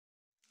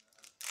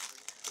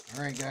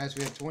Alright guys,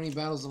 we have 20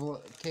 Battles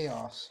of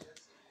Chaos.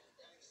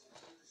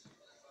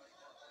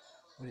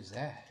 What is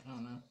that? I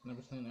don't know.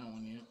 Never seen that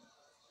one yet.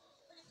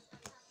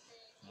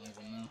 I don't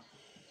even know.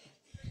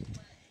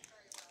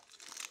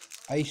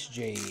 Ice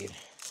Jade. Is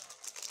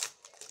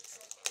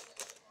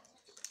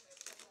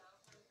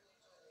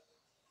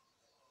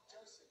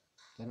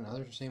that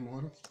another same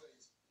one?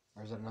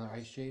 Or is that another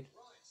Ice Jade?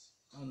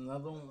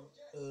 Another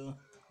one.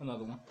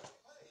 Another one.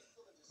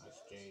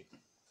 Ice Jade.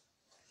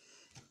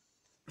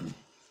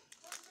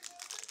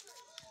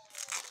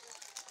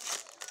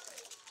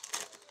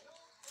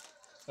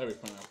 Every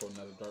time I put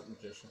another Dark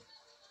Magician.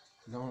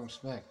 Don't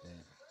expect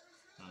that.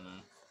 I don't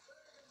know.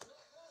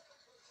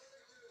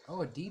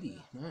 Oh, a DD.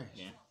 Nice.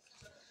 Yeah.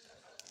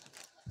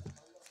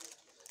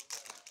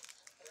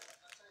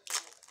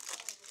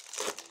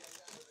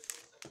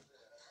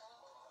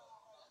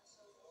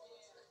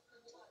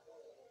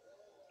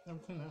 Never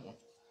seen that one.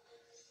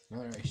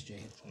 Another Ice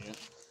Jade. Yeah.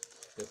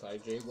 Guess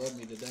IJ loved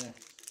me today.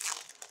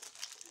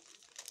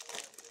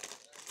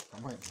 I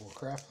might pull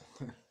crap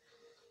at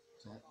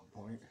that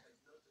point.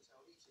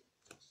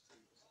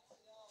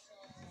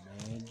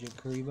 Magic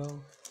Karibo?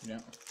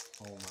 Yeah.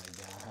 Oh my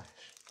gosh.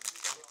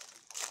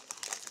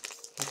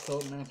 It's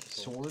so magical.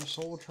 Sword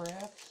Soul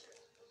Trap?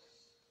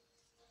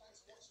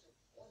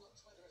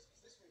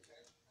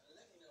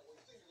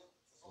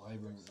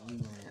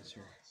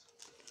 Liberamancer.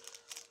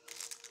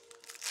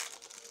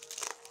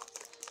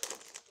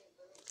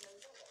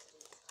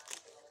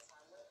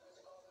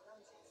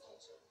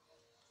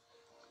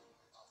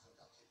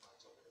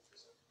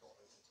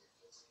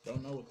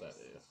 Don't know what that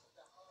is.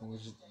 What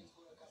was it?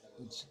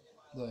 It's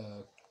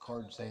the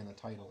card saying the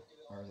title.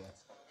 Or the...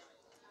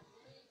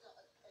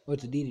 Oh,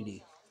 it's a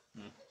DDD.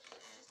 Hmm.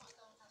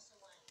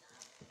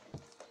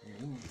 Here,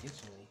 you can get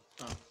some.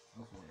 Oh.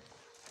 Go for it.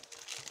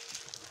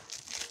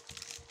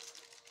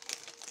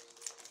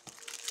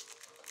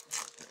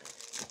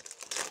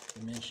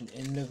 I mentioned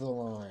End of the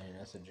Line.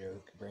 That's a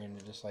joke.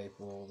 Branded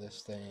Disciple.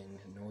 This thing.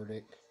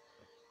 Nordic.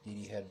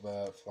 DD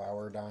Headbutt.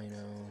 Flower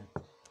Dino.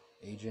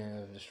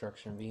 Agent of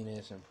Destruction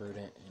Venus.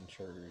 Imprudent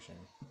Intrusion.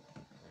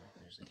 Oh,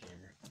 there's the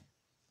camera.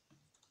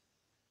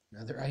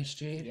 Another Ice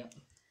Jade? Yep.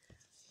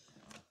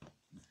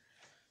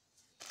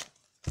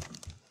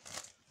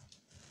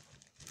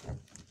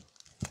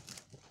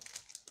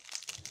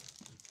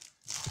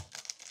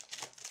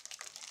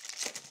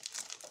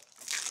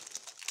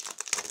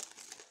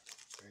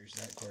 There's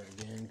that card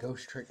again.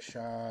 Ghost Trick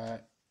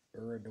Shot.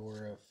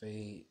 Uradora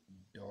Fate.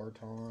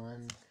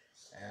 Darton.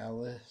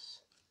 Alice.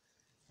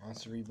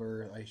 Monster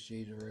Rebirth. Ice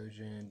Jade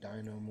Erosion.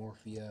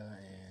 Dinomorphia.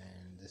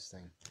 And this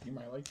thing. You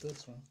might like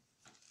this one.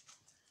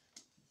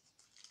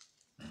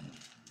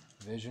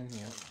 Vision,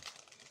 yep.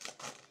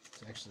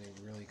 It's actually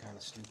a really kind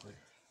of stupid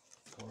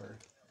card.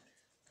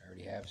 I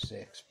already have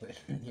 6, but,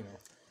 you know.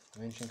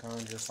 Dimension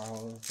Conjure,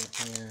 Follow if I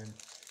can.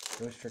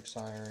 Ghost Trick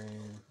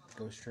Siren,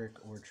 Ghost Trick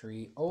or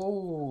Treat.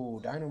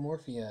 Oh,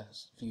 Dinomorphia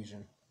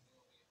Fusion.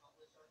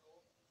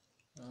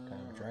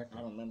 Kind of attractive.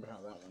 I don't remember how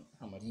much that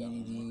one was.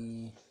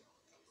 DDD,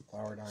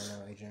 Flower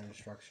Dino, Agent of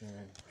Destruction,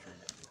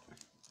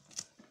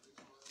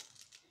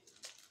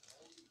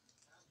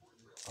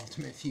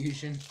 Ultimate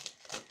Fusion.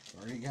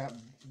 Already got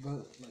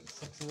both, like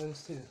 6 of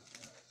those too.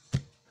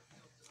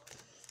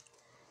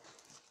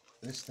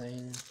 This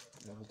thing,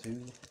 level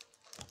 2.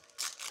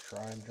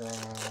 Tribe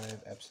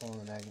Drive, Epsilon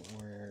and Magnet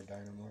Warrior,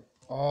 Dynamo.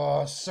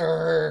 Oh,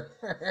 sir!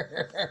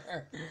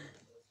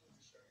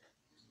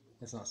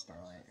 It's not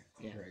Starlight.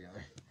 Yeah. It's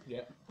regular.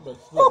 Yeah, but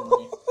it's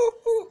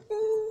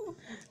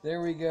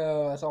There we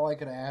go. That's all I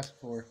could ask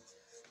for.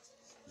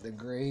 The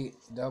Great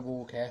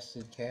Double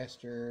Casted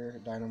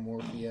Caster,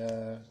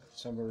 Dinomorphia,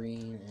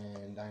 Submarine,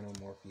 and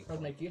Dinomorphia.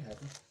 That'd make you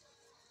happy.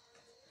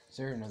 Is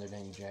there another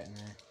dang jet in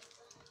there?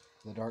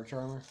 The Dark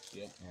Charmer?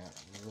 Yeah. Yeah,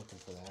 I was looking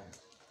for that.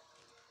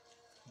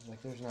 I was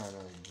like, there's not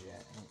another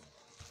jet. Don't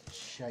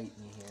shite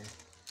me here.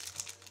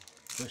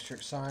 Ghost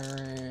Trick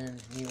Siren,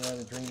 Mila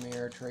the Dream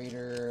Mirror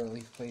Trader,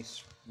 Leaf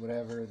Place,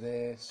 whatever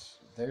this.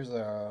 There's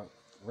a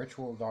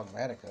Ritual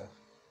Dogmatica.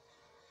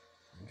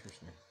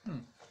 Interesting.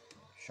 Hmm.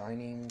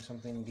 Shining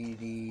something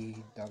DD,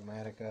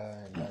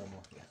 Dogmatica, and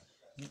Dinomorphia.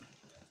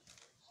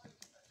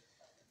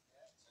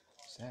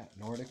 What's that?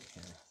 Nordic?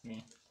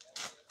 Yeah.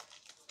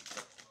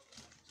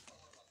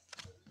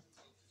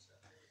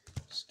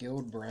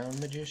 Skilled Brown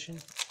Magician.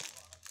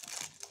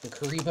 The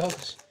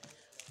Karibos.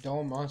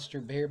 Dull Monster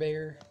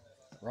Bear.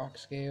 Rock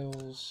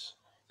Scales.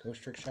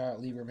 Ghost Trick Shot.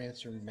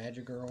 Liberamancer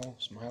Magic Girl.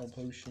 Smile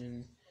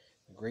Potion.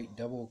 Great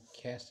Double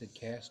Casted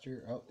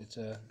Caster. Oh, it's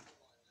a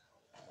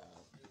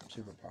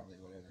Super probably,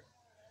 whatever.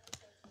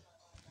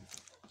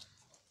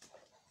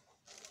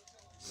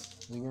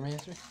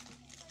 Liberamancer.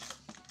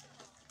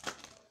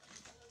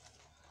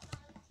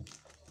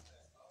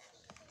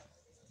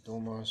 Dual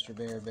Monster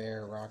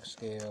Bear, Rock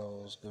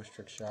Scales, Ghost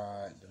Trick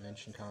Shot,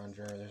 Dimension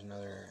Conjure. There's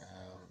another,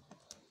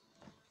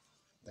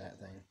 that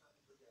thing.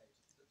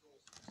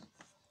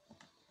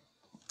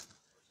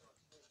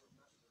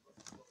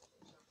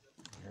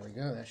 There we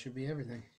go. That should be everything.